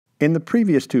In the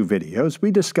previous two videos,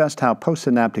 we discussed how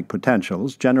postsynaptic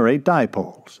potentials generate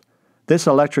dipoles. This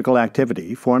electrical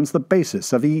activity forms the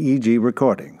basis of EEG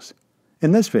recordings.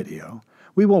 In this video,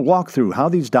 we will walk through how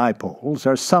these dipoles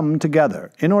are summed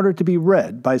together in order to be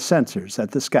read by sensors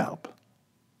at the scalp.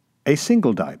 A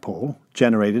single dipole,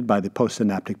 generated by the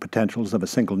postsynaptic potentials of a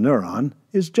single neuron,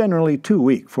 is generally too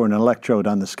weak for an electrode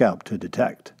on the scalp to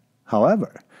detect.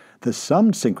 However, the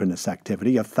summed synchronous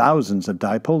activity of thousands of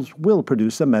dipoles will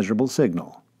produce a measurable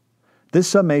signal. This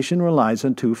summation relies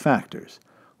on two factors.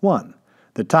 1.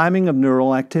 The timing of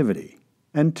neural activity,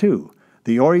 and 2.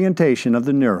 The orientation of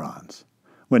the neurons.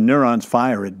 When neurons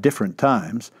fire at different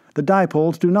times, the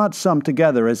dipoles do not sum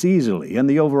together as easily and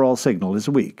the overall signal is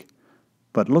weak.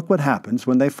 But look what happens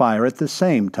when they fire at the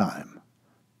same time.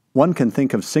 One can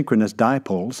think of synchronous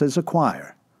dipoles as a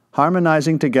choir,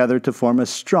 harmonizing together to form a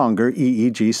stronger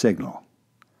EEG signal.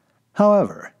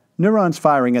 However, neurons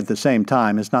firing at the same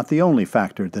time is not the only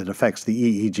factor that affects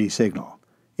the EEG signal.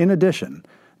 In addition,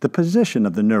 the position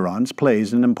of the neurons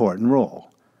plays an important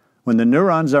role. When the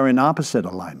neurons are in opposite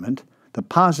alignment, the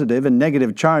positive and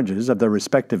negative charges of their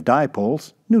respective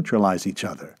dipoles neutralize each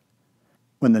other.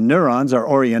 When the neurons are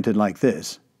oriented like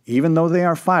this, even though they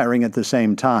are firing at the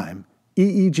same time,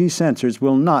 EEG sensors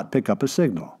will not pick up a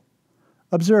signal.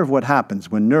 Observe what happens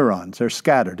when neurons are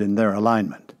scattered in their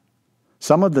alignment.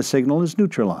 Some of the signal is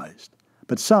neutralized,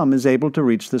 but some is able to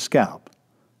reach the scalp.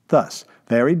 Thus,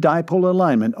 varied dipole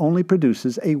alignment only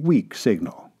produces a weak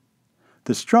signal.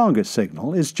 The strongest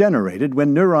signal is generated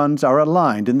when neurons are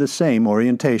aligned in the same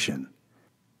orientation.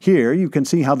 Here you can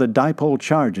see how the dipole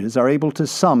charges are able to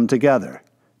sum together,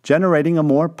 generating a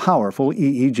more powerful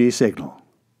EEG signal.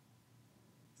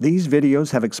 These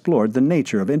videos have explored the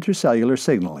nature of intercellular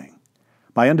signaling.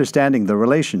 By understanding the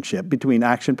relationship between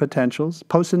action potentials,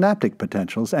 postsynaptic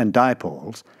potentials, and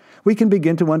dipoles, we can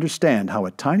begin to understand how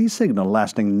a tiny signal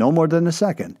lasting no more than a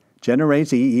second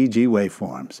generates EEG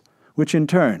waveforms, which in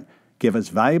turn give us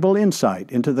valuable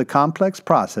insight into the complex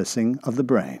processing of the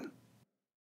brain.